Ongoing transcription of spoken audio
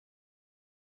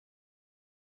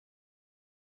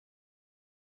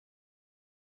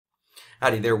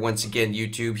Howdy there once again,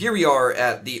 YouTube. Here we are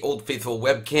at the Old Faithful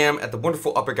webcam at the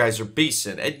wonderful Upper Geyser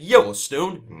Basin at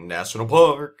Yellowstone National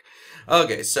Park.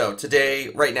 Okay, so today,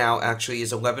 right now, actually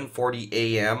is 11:40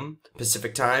 a.m.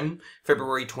 Pacific Time,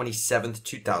 February 27th,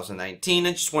 2019.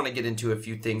 I just want to get into a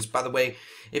few things. By the way,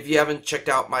 if you haven't checked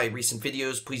out my recent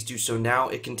videos, please do so now.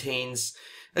 It contains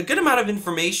a good amount of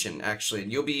information, actually,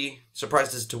 and you'll be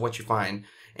surprised as to what you find.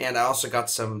 And I also got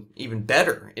some even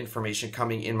better information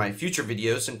coming in my future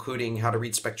videos, including how to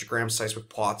read spectrograms, seismic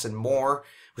plots, and more,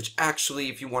 which actually,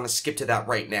 if you want to skip to that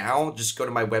right now, just go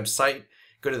to my website,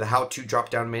 go to the how-to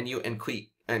drop-down menu, and click,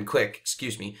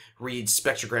 read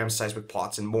spectrograms, seismic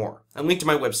plots, and more. A link to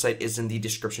my website is in the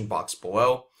description box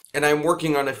below. And I'm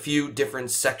working on a few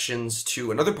different sections to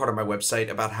another part of my website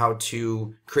about how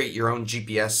to create your own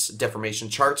GPS deformation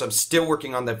charts. I'm still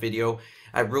working on that video.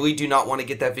 I really do not want to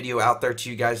get that video out there to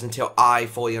you guys until I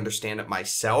fully understand it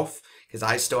myself, because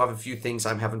I still have a few things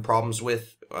I'm having problems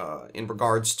with in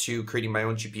regards to creating my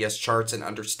own GPS charts and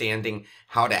understanding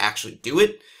how to actually do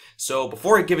it. So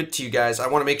before I give it to you guys, I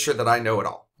want to make sure that I know it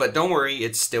all. But don't worry,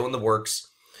 it's still in the works.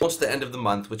 Almost the end of the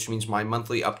month, which means my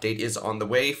monthly update is on the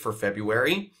way for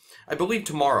February. I believe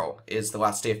tomorrow is the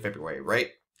last day of February, right?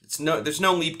 There's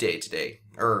no leap day today,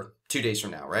 or 2 days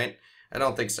from now, right? I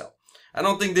don't think so. I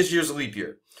don't think this year's a leap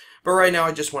year. But right now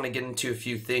I just want to get into a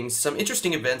few things. Some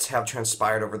interesting events have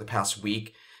transpired over the past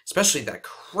week, especially that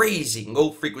crazy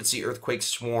low-frequency earthquake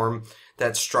swarm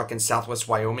that struck in southwest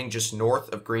Wyoming just north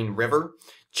of Green River.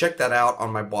 Check that out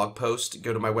on my blog post.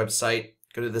 Go to my website,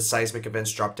 go to the seismic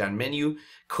events drop-down menu,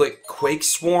 click Quake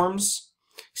Swarms.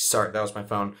 Sorry, that was my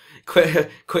phone.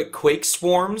 Click Quake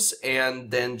Swarms, and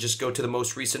then just go to the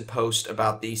most recent post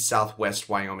about the southwest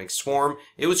Wyoming swarm.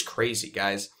 It was crazy,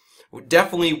 guys.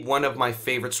 Definitely one of my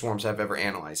favorite swarms I've ever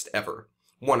analyzed, ever.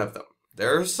 One of them.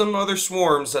 There are some other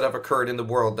swarms that have occurred in the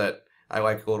world that I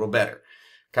like a little better.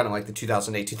 Kind of like the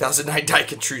 2008-2009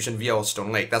 dike intrusion of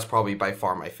Yellowstone Lake. That's probably by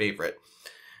far my favorite.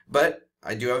 But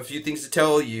I do have a few things to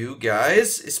tell you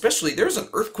guys. Especially, there's an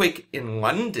earthquake in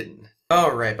London.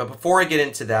 Alright, but before I get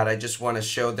into that, I just want to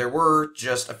show there were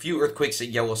just a few earthquakes at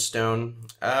Yellowstone.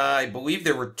 I believe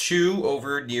there were 2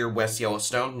 over near West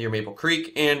Yellowstone, near Maple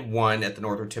Creek, and 1 at the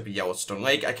northern tip of Yellowstone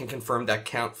Lake. I can confirm that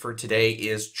count for today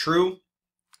is true.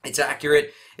 It's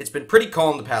accurate. It's been pretty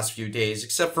calm the past few days,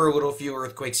 except for a few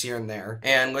earthquakes here and there.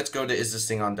 And let's go to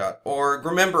isthisthingon.org.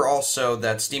 Remember also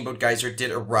that Steamboat Geyser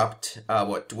did erupt,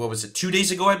 what was it, 2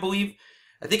 days ago, I believe?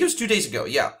 I think it was 2 days ago.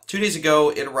 Yeah, 2 days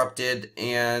ago it erupted,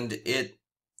 and it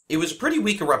was a pretty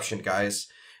weak eruption, guys.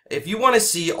 If you want to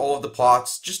see all of the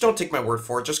plots, just don't take my word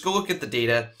for it. Just go look at the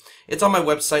data. It's on my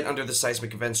website under the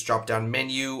Seismic Events drop-down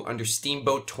menu under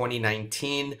Steamboat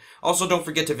 2019. Also, don't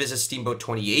forget to visit Steamboat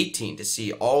 2018 to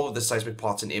see all of the seismic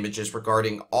plots and images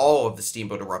regarding all of the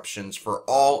Steamboat eruptions for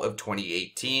all of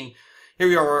 2018. Here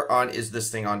we are on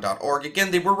isthisthingon.org.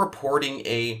 Again, they were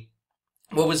reporting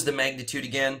what was the magnitude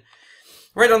again?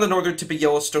 Right on the northern tip of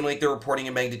Yellowstone Lake, they're reporting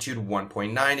a magnitude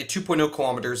 1.9 at 2.0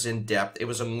 kilometers in depth. It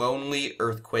was a lonely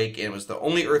earthquake, and it was the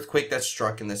only earthquake that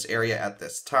struck in this area at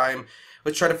this time.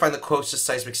 Let's try to find the closest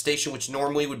seismic station, which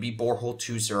normally would be borehole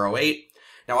 208.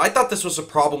 Now, I thought this was a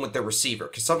problem with their receiver,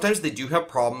 because sometimes they do have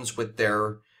problems with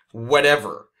their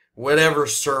whatever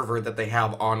server that they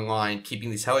have online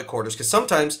keeping these helicopters, because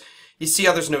sometimes you see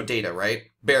how there's no data, right?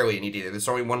 Barely any data. There's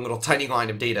only one little tiny line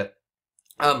of data.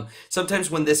 Sometimes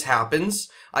when this happens,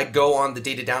 I go on the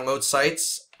data download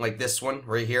sites, like this one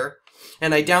right here,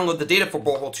 and I download the data for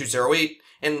borehole 208,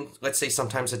 and let's say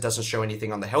sometimes it doesn't show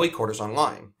anything on the helicopters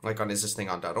online, like on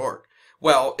isthisthingon.org.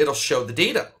 Well, it'll show the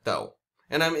data, though.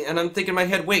 And I'm thinking in my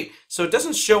head, wait, so it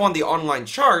doesn't show on the online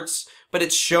charts, but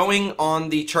it's showing on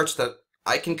the charts that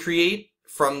I can create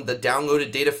from the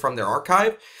downloaded data from their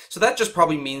archive. So that just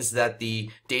probably means that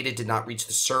the data did not reach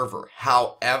the server.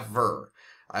 However,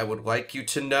 I would like you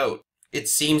to note, it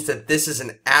seems that this is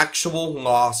an actual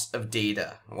loss of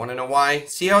data. I want to know why?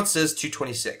 See how it says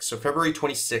 226, so February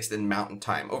 26th in Mountain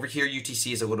Time. Over here,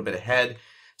 UTC is a little bit ahead,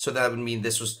 so that would mean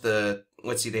this was the,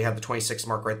 let's see, they have the 26th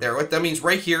mark right there. What that means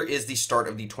right here is the start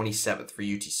of the 27th for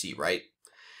UTC, right?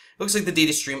 Looks like the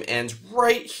data stream ends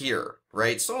right here,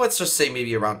 right? So let's just say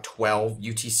maybe around 12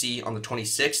 UTC on the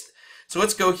 26th. So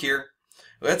let's go here.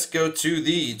 Let's go to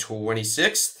the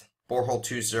 26th. Borehole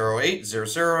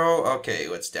 20800. Okay,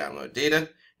 let's download data.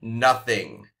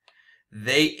 Nothing.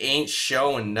 They ain't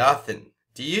showing nothing.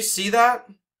 Do you see that?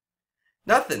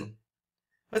 Nothing.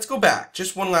 Let's go back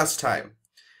just one last time.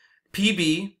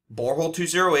 PB borehole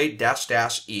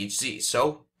 208-EHZ.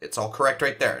 So it's all correct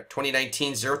right there.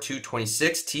 2019-02-26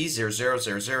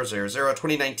 T000000.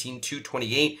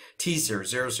 2019-228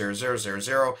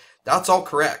 T000000. That's all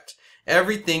correct.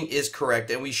 Everything is correct,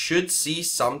 and we should see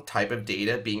some type of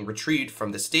data being retrieved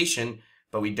from the station,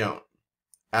 but we don't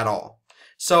at all.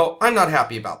 So I'm not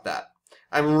happy about that.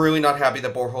 I'm really not happy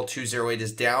that borehole 208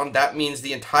 is down. That means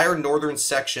the entire northern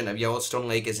section of Yellowstone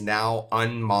Lake is now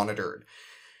unmonitored.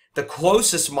 The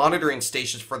closest monitoring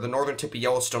stations for the northern tip of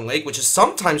Yellowstone Lake, which is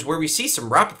sometimes where we see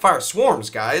some rapid-fire swarms,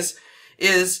 guys,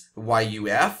 is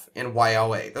YUF and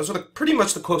YLA. Those are pretty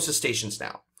much the closest stations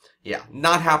now. Yeah,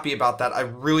 not happy about that. I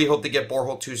really hope they get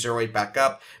borehole 208 back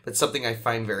up, but something I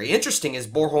find very interesting is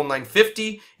borehole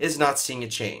 950 is not seeing a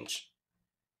change.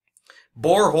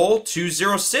 Borehole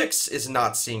 206 is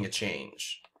not seeing a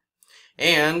change.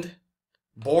 And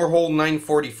borehole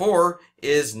 944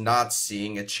 is not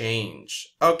seeing a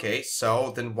change. Okay,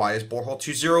 so then why is borehole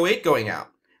 208 going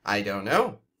out? I don't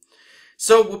know.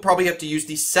 So we'll probably have to use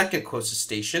the second closest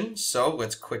station. So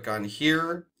let's click on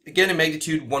here. Again, in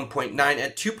magnitude 1.9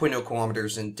 at 2.0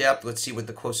 kilometers in depth. Let's see what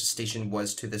the closest station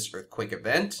was to this earthquake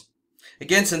event.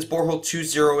 Again, since borehole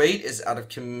 208 is out of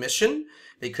commission,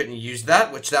 they couldn't use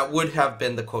that, which that would have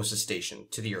been the closest station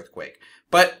to the earthquake.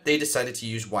 But they decided to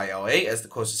use YLA as the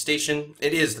closest station.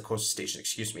 It is the closest station,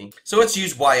 excuse me. So let's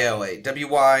use YLA.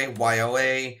 WY,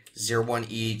 YLA,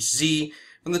 01EHZ.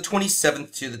 From the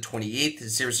 27th to the 28th,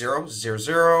 00,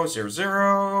 00,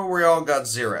 00. We all got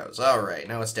zeros. Alright,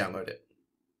 now let's download it.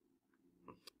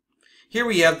 Here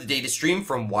we have the data stream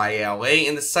from YLA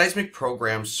in the seismic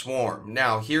program Swarm.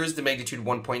 Now, here is the magnitude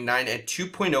 1.9 at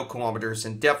 2.0 kilometers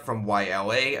in depth from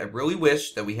YLA. I really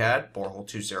wish that we had borehole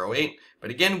 208,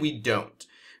 but again, we don't.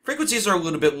 Frequencies are a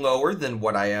little bit lower than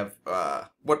what I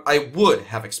would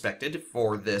have expected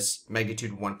for this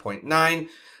magnitude 1.9,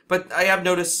 but I have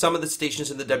noticed some of the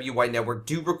stations in the WY network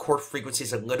do record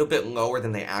frequencies a little bit lower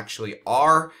than they actually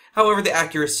are. However, the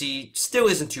accuracy still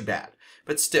isn't too bad,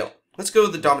 but still. Let's go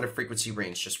to the dominant frequency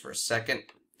range just for a second.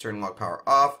 Turn log power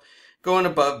off. Going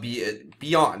above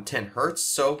beyond 10 Hertz.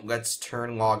 So let's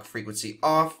turn log frequency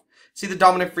off. See the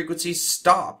dominant frequencies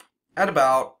stop at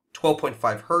about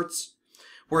 12.5 Hertz,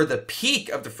 where the peak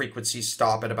of the frequencies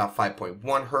stop at about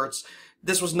 5.1 Hertz.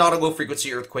 This was not a low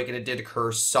frequency earthquake, and it did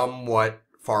occur somewhat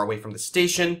far away from the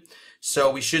station.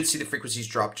 So we should see the frequencies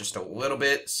drop just a little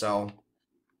bit. So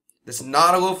this is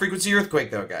not a low frequency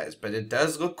earthquake though, guys, but it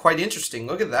does look quite interesting.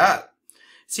 Look at that.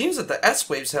 It seems that the S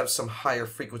waves have some higher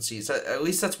frequencies. At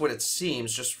least that's what it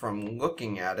seems just from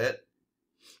looking at it.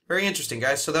 Very interesting,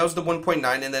 guys. So that was the 1.9,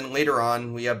 and then later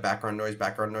on we have background noise,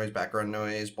 background noise, background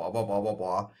noise, blah, blah, blah, blah,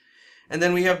 blah. And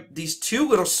then we have these two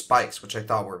little spikes, which I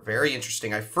thought were very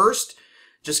interesting. I first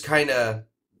just kind of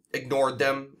ignored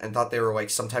them and thought they were like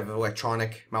some type of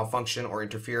electronic malfunction or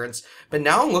interference. But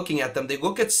now looking at them, they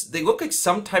look like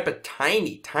some type of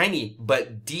tiny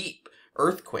but deep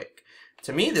earthquake.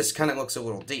 To me, this kind of looks a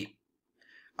little deep.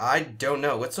 I don't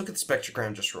know. Let's look at the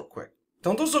spectrogram just real quick.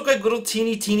 Don't those look like little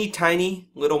tiny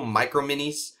little micro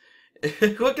minis?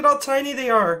 Look at how tiny they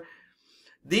are.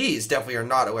 These definitely are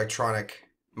not electronic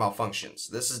malfunctions.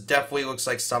 This definitely looks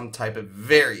like some type of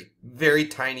very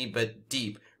tiny but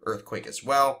deep earthquake as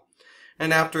well.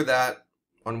 And after that,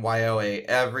 on YLA,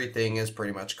 everything is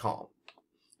pretty much calm.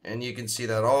 And you can see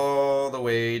that all the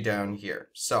way down here.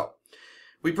 So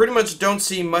we pretty much don't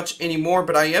see much anymore,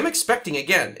 but I am expecting,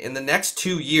 again, in the next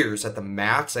 2 years at the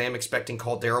max, I am expecting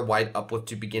caldera-wide uplift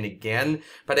to begin again,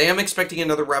 but I am expecting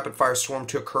another rapid-fire swarm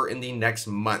to occur in the next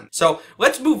month. So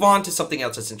let's move on to something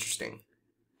else that's interesting.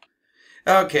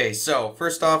 Okay, so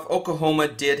first off, Oklahoma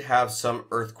did have some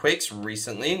earthquakes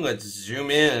recently. Let's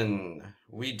zoom in.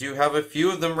 We do have a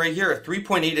few of them right here, a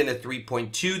 3.8 and a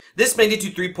 3.2. This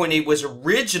magnitude 3.8 was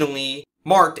originally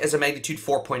marked as a magnitude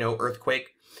 4.0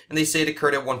 earthquake, and they say it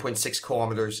occurred at 1.6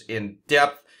 kilometers in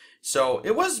depth. So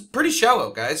it was pretty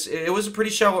shallow, guys. It was a pretty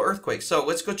shallow earthquake. So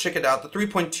let's go check it out. The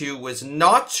 3.2 was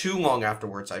not too long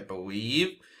afterwards, I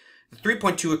believe. The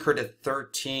 3.2 occurred at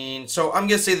 13. So I'm going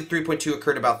to say the 3.2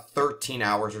 occurred about 13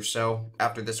 hours or so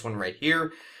after this one right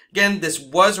here. Again, this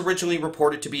was originally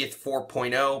reported to be at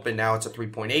 4.0, but now it's a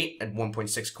 3.8 at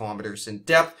 1.6 kilometers in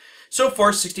depth. So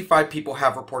far, 65 people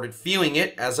have reported feeling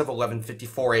it as of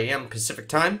 11:54 a.m. Pacific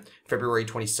time, February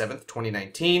 27th,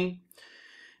 2019.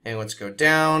 And let's go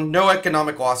down. No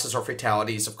economic losses or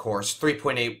fatalities, of course.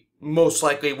 3.8 most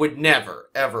likely would never,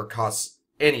 ever cause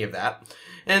any of that.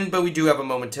 But we do have a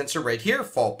moment tensor right here,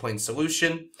 fault plane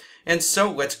solution. And so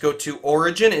let's go to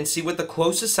origin and see what the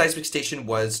closest seismic station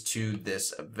was to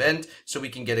this event, so we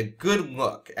can get a good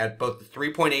look at both the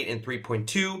 3.8 and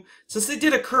 3.2, since they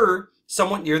did occur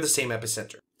somewhat near the same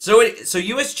epicenter. So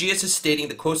USGS is stating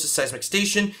the closest seismic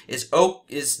station is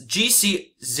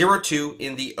GC02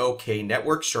 in the OK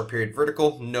network, short period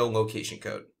vertical, no location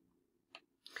code.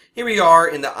 Here we are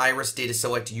in the Iris Data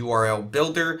Select URL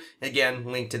Builder. Again,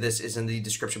 link to this is in the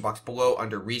description box below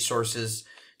under Resources.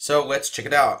 So let's check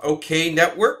it out. OK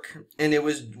network, and it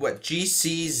was what,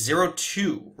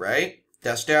 GC02, right?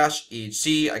 Dash dash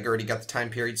EHC. I already got the time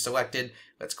period selected.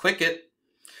 Let's click it.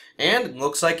 And it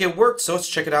looks like it worked, so let's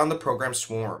check it out in the program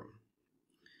Swarm.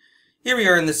 Here we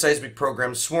are in the seismic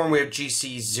program Swarm. We have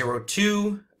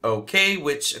GC02, OK,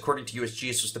 which according to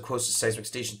USGS was the closest seismic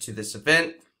station to this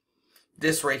event.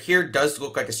 This right here does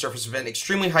look like a surface event,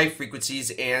 extremely high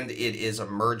frequencies, and it is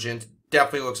emergent.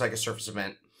 Definitely looks like a surface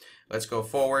event. Let's go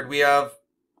forward. We have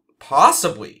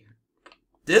possibly,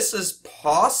 this is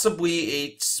possibly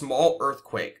a small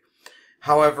earthquake.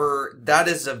 However, that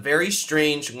is a very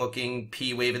strange looking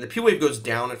P wave, and the P wave goes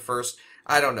down at first.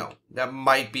 I don't know. That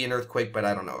might be an earthquake, but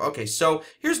I don't know. Okay, so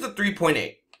here's the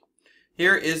 3.8.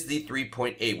 Here is the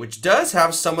 3.8, which does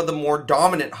have some of the more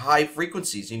dominant high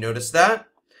frequencies. You notice that?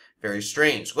 Very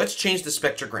strange. Let's change the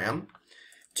spectrogram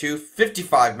to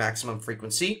 55 maximum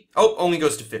frequency. Oh, only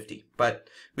goes to 50, but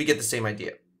we get the same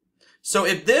idea. So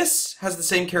if this has the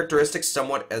same characteristics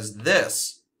somewhat as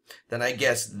this, then I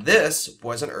guess this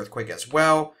was an earthquake as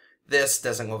well. This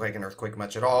doesn't look like an earthquake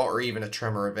much at all, or even a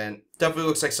tremor event. Definitely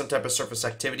looks like some type of surface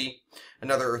activity.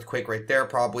 Another earthquake right there,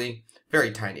 probably.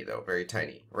 Very tiny, though. Very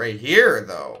tiny. Right here,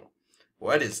 though.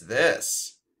 What is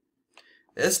this?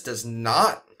 This does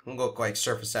not look like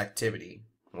surface activity.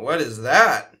 What is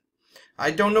that? I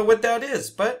don't know what that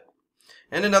is, but...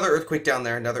 And another earthquake down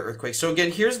there, another earthquake. So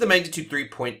again, here's the magnitude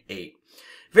 3.8.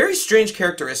 Very strange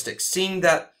characteristics, seeing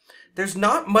that there's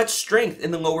not much strength in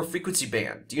the lower frequency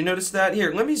band. Do you notice that?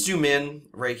 Here, let me zoom in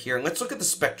right here, and let's look at the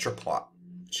spectra plot,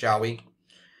 shall we?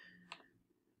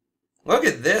 Look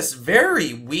at this.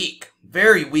 Very weak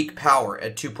power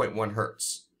at 2.1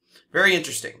 hertz. Very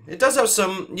interesting. It does have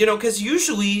some, because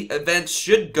usually events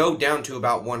should go down to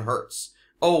about 1 hertz.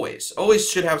 Always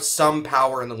should have some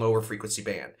power in the lower frequency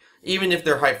band, even if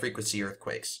they're high frequency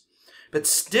earthquakes. But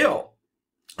still,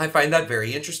 I find that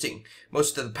very interesting.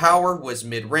 Most of the power was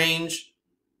mid-range,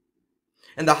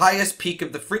 and the highest peak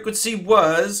of the frequency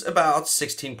was about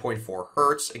 16.4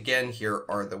 hertz. Again, here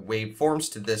are the waveforms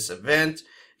to this event.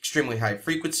 Extremely high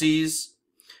frequencies,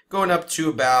 going up to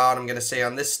about, I'm going to say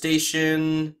on this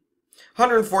station,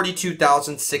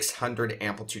 142,600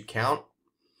 amplitude count.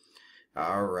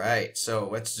 Alright, so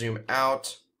let's zoom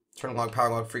out, turn log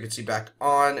power log frequency back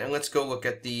on, and let's go look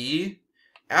at the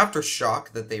aftershock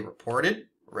that they reported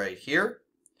right here.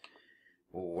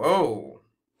 Whoa.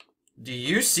 Do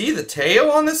you see the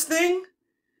tail on this thing?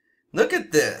 Look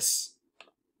at this.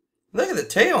 Look at the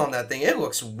tail on that thing. It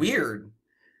looks weird.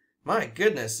 My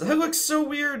goodness, that looks so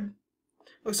weird.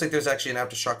 Looks like there's actually an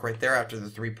aftershock right there after the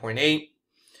 3.8.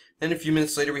 Then a few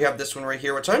minutes later we have this one right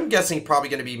here, which I'm guessing probably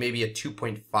going to be maybe a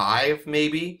 2.5,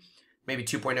 maybe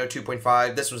 2.0,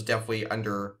 2.5. This was definitely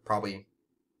under probably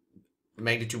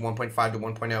magnitude 1.5 to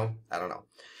 1.0. I don't know.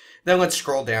 Then let's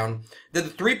scroll down. The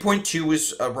 3.2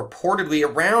 was reportedly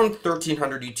around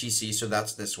 1300 UTC, so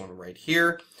that's this one right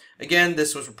here. Again,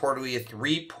 this was reportedly a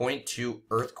 3.2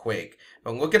 earthquake.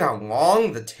 But look at how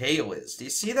long the tail is. Do you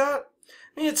see that?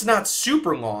 I mean, it's not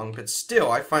super long, but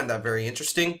still, I find that very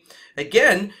interesting.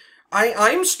 Again,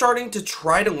 I'm starting to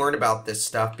try to learn about this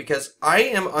stuff because I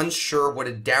am unsure what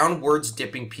a downwards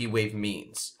dipping P wave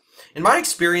means. In my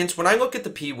experience, when I look at the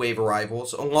P wave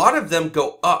arrivals, a lot of them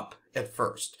go up at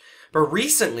first. But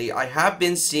recently, I have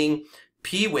been seeing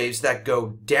P waves that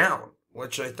go down,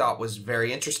 which I thought was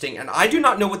very interesting. And I do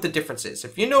not know what the difference is.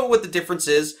 If you know what the difference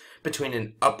is between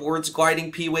an upwards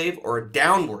gliding P wave or a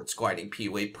downwards gliding P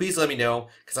wave, please let me know,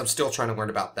 because I'm still trying to learn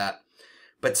about that.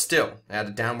 But still, at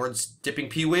a downwards dipping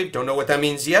P wave, don't know what that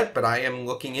means yet, but I am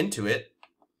looking into it.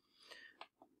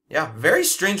 Yeah, very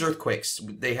strange earthquakes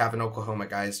they have in Oklahoma,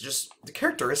 guys. Just the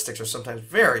characteristics are sometimes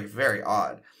very, very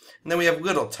odd. And then we have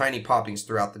little tiny poppings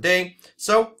throughout the day.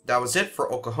 So that was it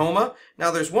for Oklahoma. Now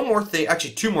there's one more thing,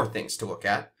 actually two more things to look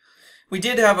at. We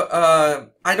did have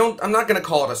I'm not going to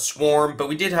call it a swarm, but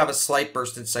we did have a slight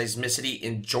burst in seismicity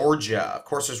in Georgia. Of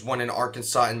course, there's one in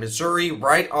Arkansas and Missouri,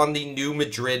 right on the New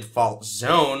Madrid fault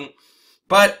zone.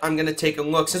 But I'm going to take a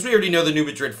look. Since we already know the New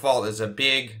Madrid fault is a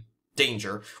big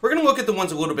danger, we're going to look at the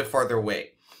ones a little bit farther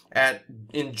away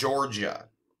in Georgia.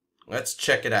 Let's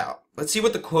check it out. Let's see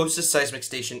what the closest seismic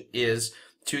station is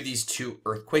to these two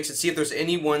earthquakes and see if there's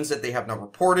any ones that they have not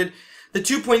reported. The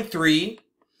 2.3,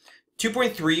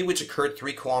 which occurred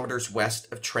 3 kilometers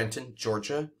west of Trenton,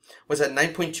 Georgia, was at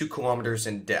 9.2 kilometers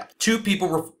in depth. 2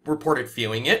 people reported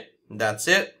feeling it. That's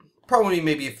it. Probably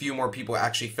maybe a few more people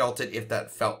actually felt it if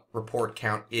that report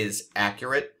count is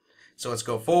accurate. So let's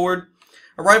go forward.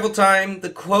 Arrival time, the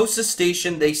closest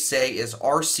station they say is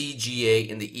RCGA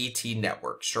in the ET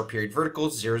network. Short period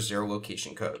vertical, 00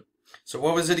 location code. So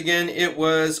what was it again? It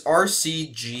was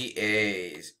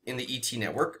RCGA in the ET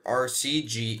network.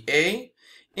 RCGA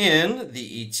in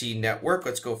the ET network.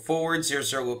 Let's go forward,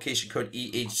 00 location code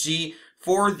EHG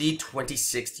for the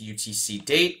 26th UTC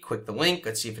date. Click the link,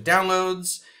 let's see if it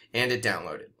downloads, and it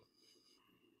downloaded.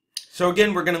 So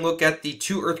again, we're going to look at the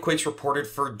 2 earthquakes reported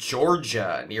for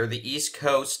Georgia near the East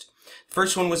Coast.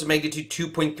 First one was a magnitude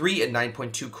 2.3 and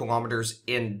 9.2 kilometers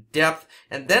in depth.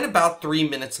 And then about 3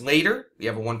 minutes later, we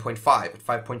have a 1.5 at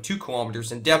 5.2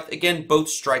 kilometers in depth. Again, both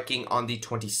striking on the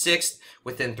 26th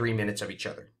within 3 minutes of each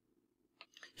other.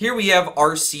 Here we have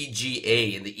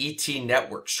RCGA in the ET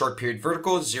network, short period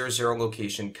vertical, 00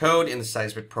 location code in the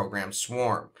seismic program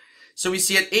Swarm. So we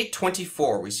see at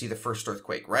 8:24, we see the first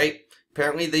earthquake, right?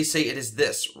 Apparently they say it is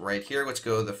this right here. Let's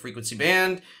go the frequency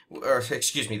band, or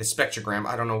excuse me, the spectrogram.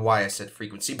 I don't know why I said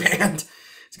frequency band.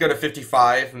 Let's go to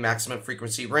 55, maximum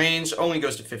frequency range. Only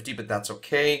goes to 50, but that's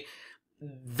okay.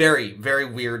 Very, very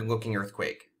weird looking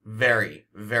earthquake. Very,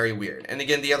 very weird. And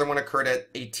again, the other one occurred at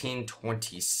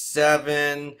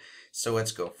 1827. So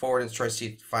let's go forward and try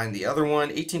to find the other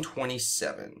one.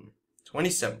 1827.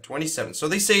 27. So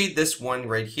they say this one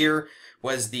right here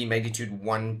was the magnitude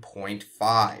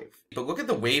 1.5. But look at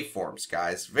the waveforms,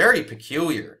 guys. Very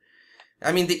peculiar.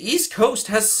 I mean, the East Coast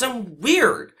has some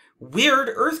weird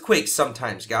earthquakes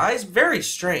sometimes, guys. Very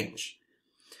strange.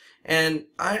 And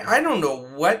I don't know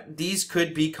what these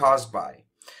could be caused by.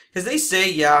 Because they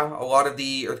say, yeah, a lot of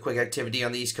the earthquake activity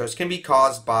on the East Coast can be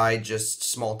caused by just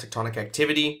small tectonic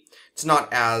activity. It's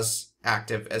not as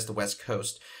active as the West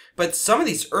Coast. But some of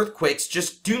these earthquakes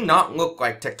just do not look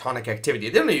like tectonic activity.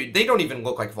 They don't even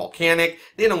look like volcanic.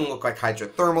 They don't look like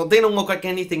hydrothermal. They don't look like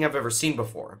anything I've ever seen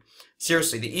before.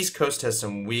 Seriously, the East Coast has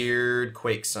some weird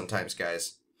quakes sometimes,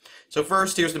 guys. So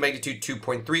first, here's the magnitude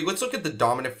 2.3. Let's look at the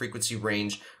dominant frequency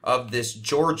range of this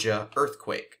Georgia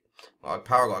earthquake.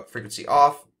 Power log frequency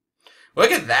off.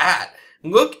 Look at that.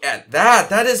 Look at that.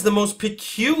 That is the most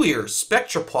peculiar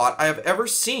spectra plot I have ever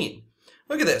seen.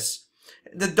 Look at this.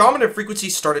 The dominant frequency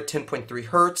started at 10.3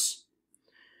 hertz,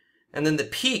 and then the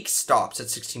peak stops at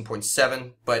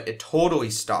 16.7, but it totally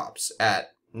stops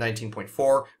at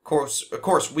 19.4. Of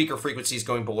course, weaker frequencies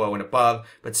going below and above,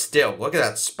 but still, look at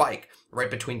that spike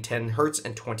right between 10 hertz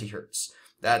and 20 hertz.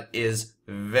 That is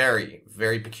very,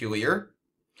 very peculiar.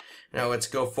 Now let's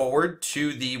go forward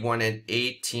to the one at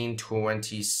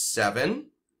 1827,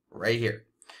 right here.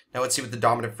 Now let's see what the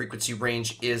dominant frequency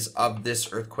range is of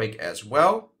this earthquake as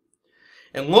well.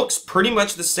 It looks pretty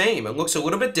much the same. It looks a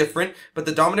little bit different, but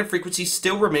the dominant frequencies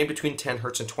still remain between 10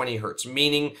 hertz and 20 hertz,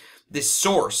 meaning the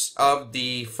source of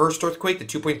the first earthquake, the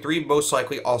 2.3, most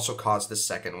likely also caused the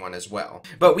second one as well.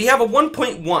 But we have a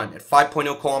 1.1 at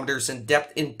 5.0 kilometers in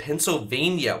depth in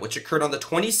Pennsylvania, which occurred on the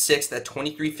 26th at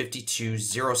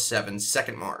 23:52:07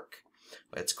 second mark.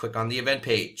 Let's click on the event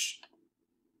page.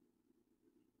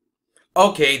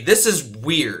 Okay, this is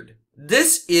weird.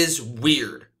 This is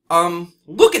weird.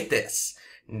 Look at this.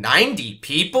 90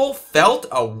 people felt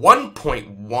a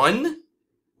 1.1?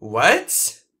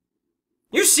 What?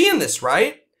 You're seeing this,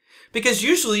 right? Because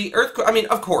usually,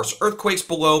 of course, earthquakes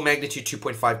below magnitude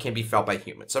 2.5 can be felt by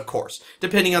humans, of course,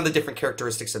 depending on the different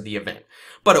characteristics of the event.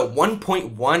 But a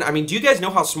 1.1, I mean, do you guys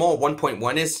know how small a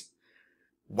 1.1 is?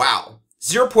 Wow.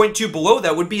 0.2 below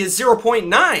that would be a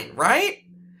 0.9, right?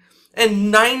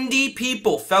 And 90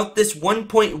 people felt this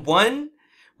 1.1?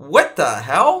 What the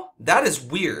hell? That is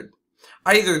weird.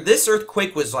 Either this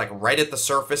earthquake was like right at the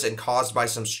surface and caused by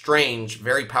some strange,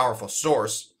 very powerful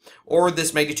source, or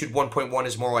this magnitude 1.1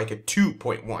 is more like a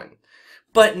 2.1.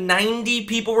 But 90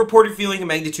 people reported feeling a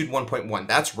magnitude 1.1.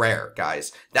 That's rare,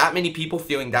 guys. That many people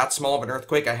feeling that small of an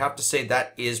earthquake, I have to say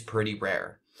that is pretty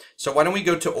rare. So why don't we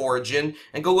go to origin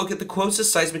and go look at the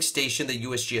closest seismic station that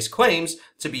USGS claims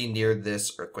to be near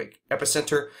this earthquake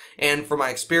epicenter. And from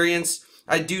my experience,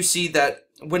 I do see that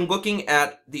when looking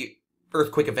at the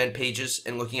earthquake event pages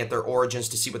and looking at their origins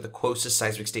to see what the closest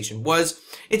seismic station was,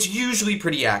 it's usually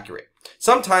pretty accurate.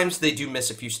 Sometimes they do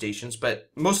miss a few stations, but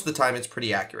most of the time it's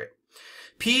pretty accurate.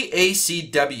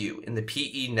 PACW in the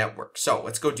PE network. So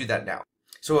let's go do that now.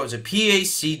 So what was it?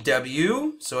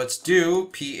 PACW. So let's do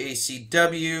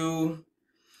PACW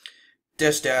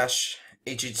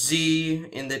 --HHZ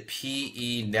in the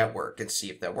PE network. Let's see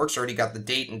if that works. Already got the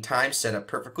date and time set up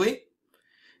perfectly.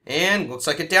 And looks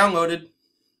like it downloaded.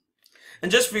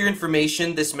 And just for your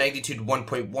information, this magnitude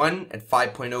 1.1 at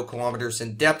 5.0 kilometers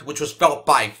in depth, which was felt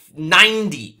by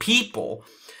 90 people,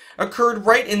 occurred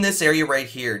right in this area right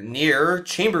here, near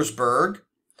Chambersburg,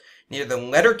 near the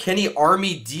Letterkenny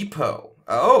Army Depot.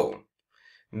 Oh,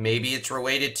 Maybe it's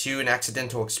related to an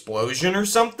accidental explosion or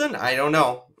something. I don't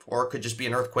know. Or it could just be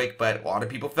an earthquake, but a lot of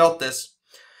people felt this.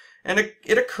 And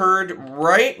it occurred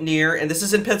right near, and this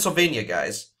is in Pennsylvania,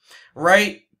 guys,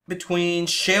 right between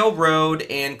Shale Road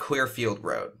and Clearfield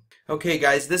Road. Okay,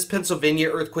 guys, this Pennsylvania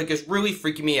earthquake is really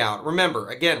freaking me out. Remember,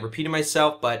 again, repeating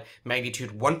myself, but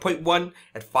magnitude 1.1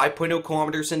 at 5.0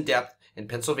 kilometers in depth in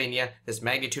Pennsylvania. This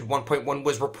magnitude 1.1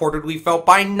 was reportedly felt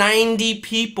by 90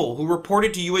 people who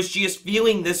reported to USGS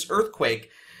feeling this earthquake.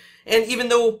 And even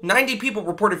though 90 people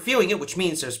reported feeling it, which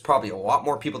means there's probably a lot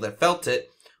more people that felt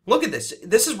it, look at this.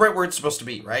 This is right where it's supposed to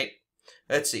be, right?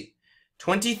 Let's see.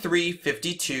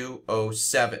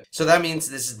 23:52:07. So that means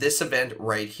this is this event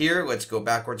right here. Let's go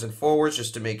backwards and forwards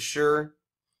just to make sure.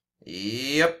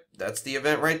 Yep, that's the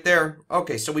event right there.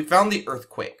 Okay, so we found the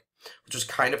earthquake, which was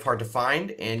kind of hard to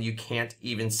find, and you can't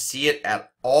even see it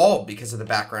at all because of the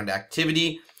background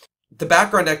activity. The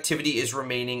background activity is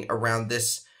remaining around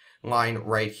this line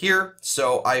right here,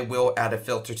 so I will add a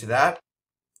filter to that.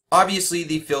 Obviously,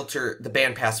 the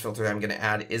bandpass filter that I'm going to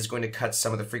add is going to cut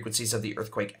some of the frequencies of the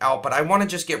earthquake out, but I want to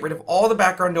just get rid of all the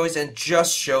background noise and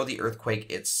just show the earthquake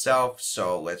itself.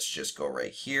 So let's just go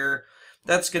right here.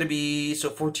 That's going to be, so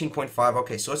 14.5.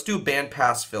 Okay, so let's do a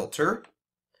bandpass filter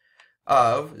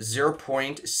of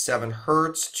 0.7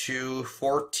 hertz to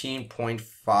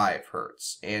 14.5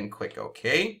 hertz and click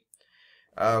OK.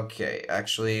 Okay,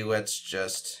 actually, let's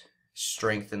just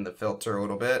strengthen the filter a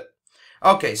little bit.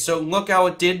 Okay, so look how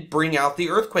it did bring out the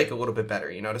earthquake a little bit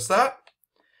better. You notice that?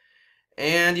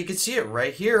 And you can see it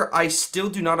right here. I still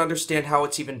do not understand how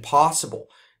it's even possible.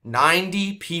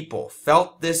 90 people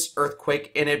felt this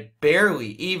earthquake and it barely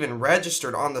even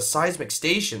registered on the seismic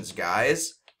stations,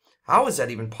 guys. How is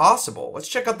that even possible? Let's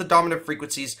check out the dominant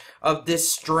frequencies of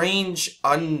this strange,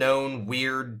 unknown,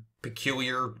 weird,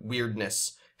 peculiar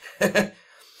weirdness.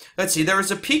 Let's see, there was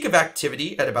a peak of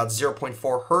activity at about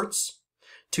 0.4 hertz.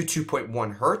 To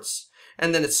 2.1 hertz,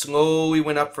 and then it slowly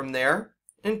went up from there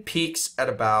and peaks at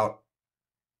about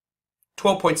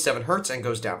 12.7 hertz and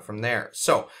goes down from there.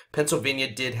 So Pennsylvania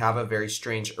did have a very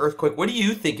strange earthquake. What do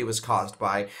you think it was caused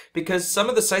by? Because some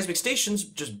of the seismic stations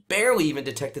just barely even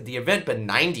detected the event, but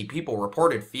 90 people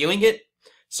reported feeling it.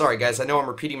 Sorry guys, I know I'm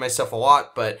repeating myself a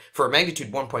lot, but for a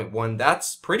magnitude 1.1,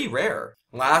 that's pretty rare.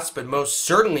 Last but most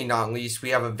certainly not least,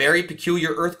 we have a very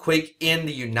peculiar earthquake in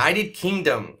the United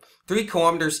Kingdom. 3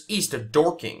 kilometers east of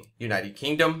Dorking, United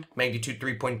Kingdom, magnitude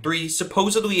 3.3,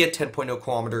 supposedly at 10.0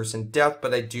 kilometers in depth,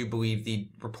 but I do believe the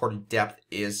reported depth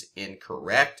is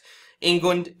incorrect.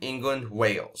 England,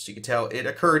 Wales. You can tell it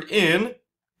occurred in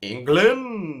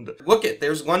England. Look it,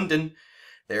 there's London.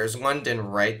 There's London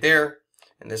right there.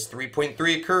 And this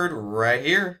 3.3 occurred right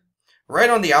here. Right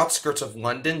on the outskirts of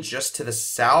London, just to the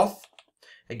south.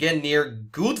 Again, near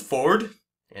Guildford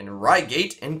and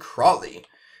Reigate and Crawley.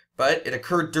 But it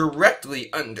occurred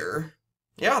directly under,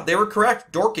 yeah, they were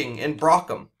correct, Dorking and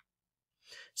Brockham.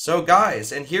 So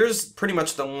guys, and here's pretty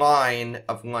much the line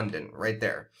of London right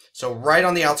there. So right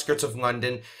on the outskirts of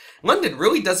London. London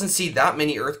really doesn't see that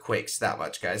many earthquakes that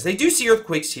much, guys. They do see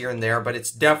earthquakes here and there, but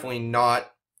it's definitely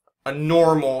not a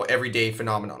normal everyday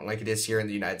phenomenon like it is here in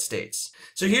the United States.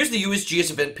 So here's the USGS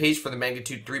event page for the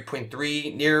magnitude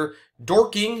 3.3 near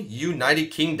Dorking, United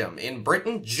Kingdom. In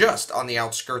Britain, just on the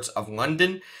outskirts of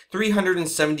London,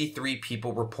 373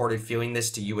 people reported feeling this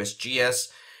to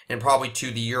USGS and probably to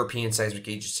the European Seismic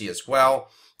Agency as well.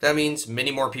 That means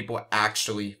many more people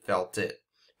actually felt it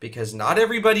because not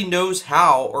everybody knows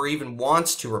how or even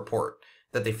wants to report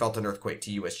that they felt an earthquake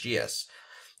to USGS.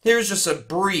 Here's just a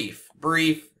brief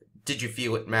did you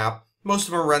feel it map. Most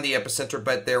of them around the epicenter,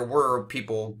 but there were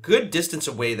people good distance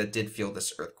away that did feel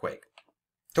this earthquake.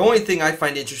 The only thing I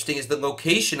find interesting is the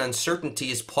location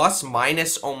uncertainty is plus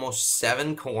minus almost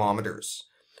 7 kilometers.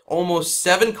 Almost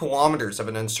 7 kilometers of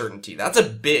an uncertainty. That's a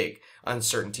big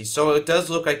uncertainty. So it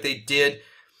does look like they did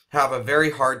have a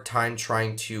very hard time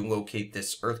trying to locate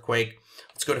this earthquake.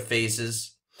 Let's go to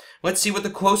phases. Let's see what the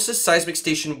closest seismic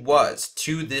station was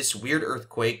to this weird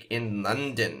earthquake in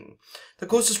London. The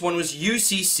closest one was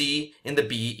UCC in the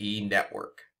BE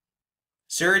network.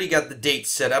 So I already got the date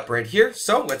set up right here.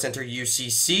 So let's enter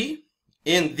UCC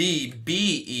in the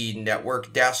BE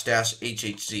network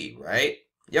 --HHZ, right?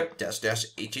 Yep,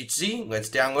 --HHZ. Let's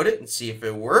download it and see if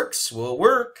it works. Will it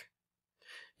work?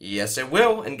 Yes, it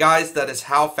will. And guys, that is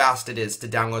how fast it is to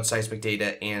download seismic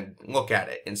data and look at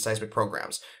it in seismic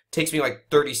programs. It takes me like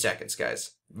 30 seconds,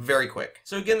 guys. Very quick.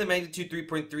 So again, the magnitude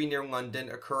 3.3 near London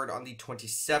occurred on the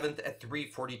 27th at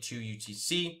 3:42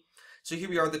 UTC. So here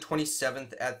we are, the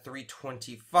 27th at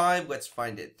 3:25. Let's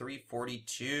find it.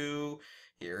 3:42.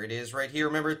 Here it is right here.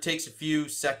 Remember, it takes a few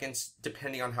seconds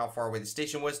depending on how far away the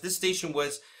station was. This station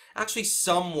was actually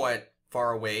somewhat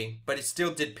far away, but it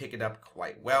still did pick it up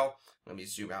quite well. Let me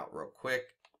zoom out real quick.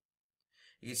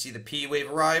 You can see the P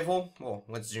wave arrival. Well,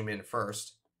 let's zoom in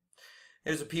first.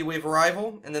 There's a P wave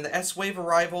arrival, and then the S wave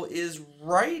arrival is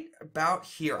right about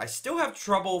here. I still have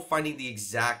trouble finding the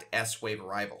exact S wave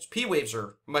arrivals. P waves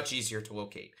are much easier to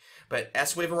locate, but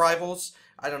S wave arrivals,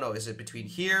 I don't know, is it between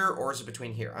here or is it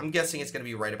between here? I'm guessing it's going to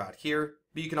be right about here,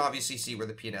 but you can obviously see where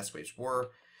the P and S waves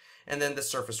were. And then the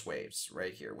surface waves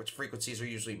right here, which frequencies are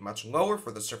usually much lower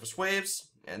for the surface waves,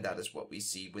 and that is what we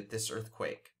see with this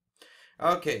earthquake.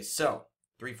 Okay, so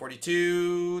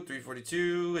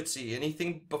 342, let's see,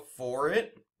 anything before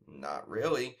it? Not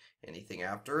really. Anything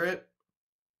after it?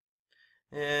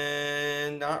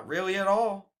 And not really at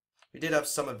all. We did have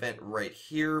some event right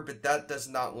here, but that does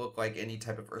not look like any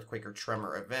type of earthquake or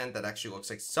tremor event. That actually looks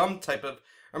like some type of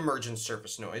emergent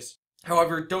surface noise.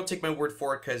 However, don't take my word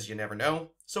for it because you never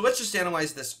know. So let's just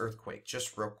analyze this earthquake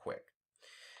just real quick.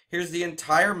 Here's the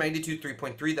entire magnitude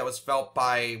 3.3 that was felt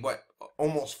by, what,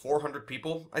 almost 400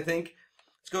 people, I think.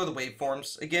 Let's go to the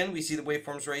waveforms. Again, we see the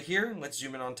waveforms right here. Let's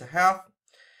zoom in on to half.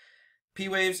 P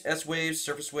waves, S waves,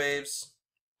 surface waves.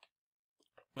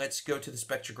 Let's go to the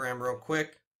spectrogram real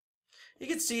quick. You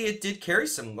can see it did carry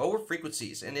some lower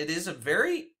frequencies, and it is a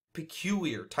very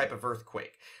peculiar type of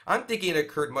earthquake. I'm thinking it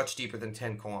occurred much deeper than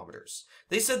 10 kilometers.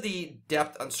 They said the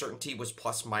depth uncertainty was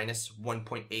plus minus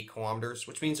 1.8 kilometers,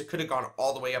 which means it could have gone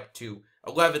all the way up to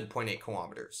 11.8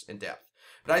 kilometers in depth.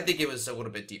 But I think it was a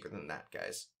little bit deeper than that,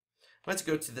 guys. Let's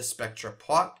go to the spectra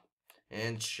plot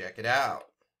and check it out.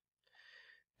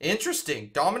 Interesting.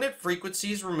 Dominant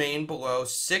frequencies remain below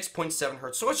 6.7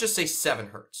 hertz. So let's just say 7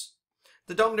 hertz.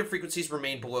 The dominant frequencies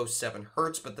remain below 7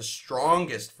 hertz, but the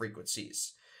strongest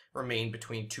frequencies remain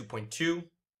between 2.2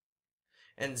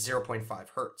 and 0.5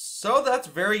 hertz. So that's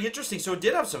very interesting. So it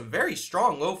did have some very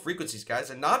strong low frequencies, guys,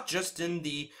 and not just in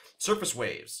the surface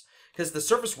waves, because the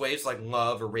surface waves like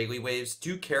Love or Rayleigh waves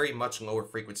do carry much lower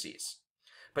frequencies.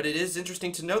 But it is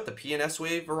interesting to note the P and S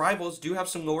wave arrivals do have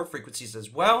some lower frequencies as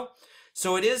well.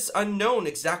 So it is unknown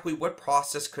exactly what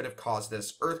process could have caused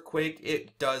this earthquake.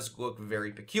 It does look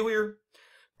very peculiar,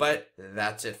 but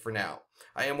that's it for now.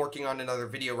 I am working on another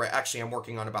video, right? Actually, I'm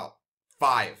working on about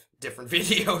 5 different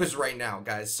videos right now,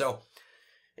 guys. So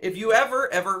if you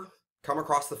ever come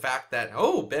across the fact that,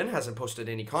 oh, Ben hasn't posted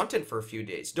any content for a few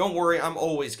days, don't worry, I'm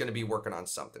always going to be working on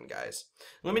something, guys.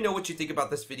 Let me know what you think about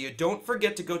this video. Don't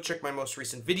forget to go check my most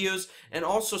recent videos and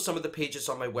also some of the pages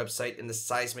on my website in the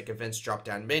seismic events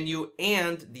drop-down menu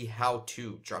and the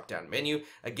how-to drop-down menu.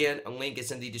 Again, a link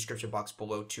is in the description box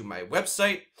below to my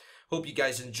website. Hope you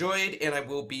guys enjoyed, and I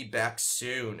will be back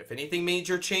soon. If anything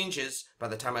major changes by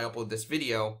the time I upload this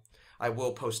video, I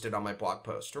will post it on my blog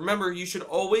post. Remember, you should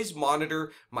always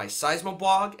monitor my Seismo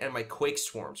blog and my Quake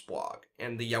Swarms blog,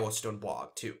 and the Yellowstone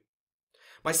blog too.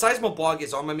 My Seismo blog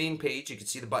is on my main page, you can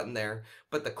see the button there,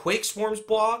 but the Quake Swarms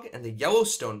blog and the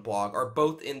Yellowstone blog are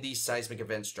both in the seismic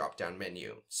events drop-down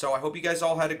menu. So I hope you guys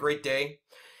all had a great day,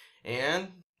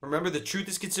 and remember, the truth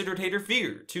is considered hate or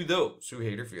fear to those who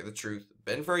hate or fear the truth.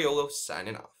 Ben Ferraiuolo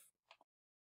signing off.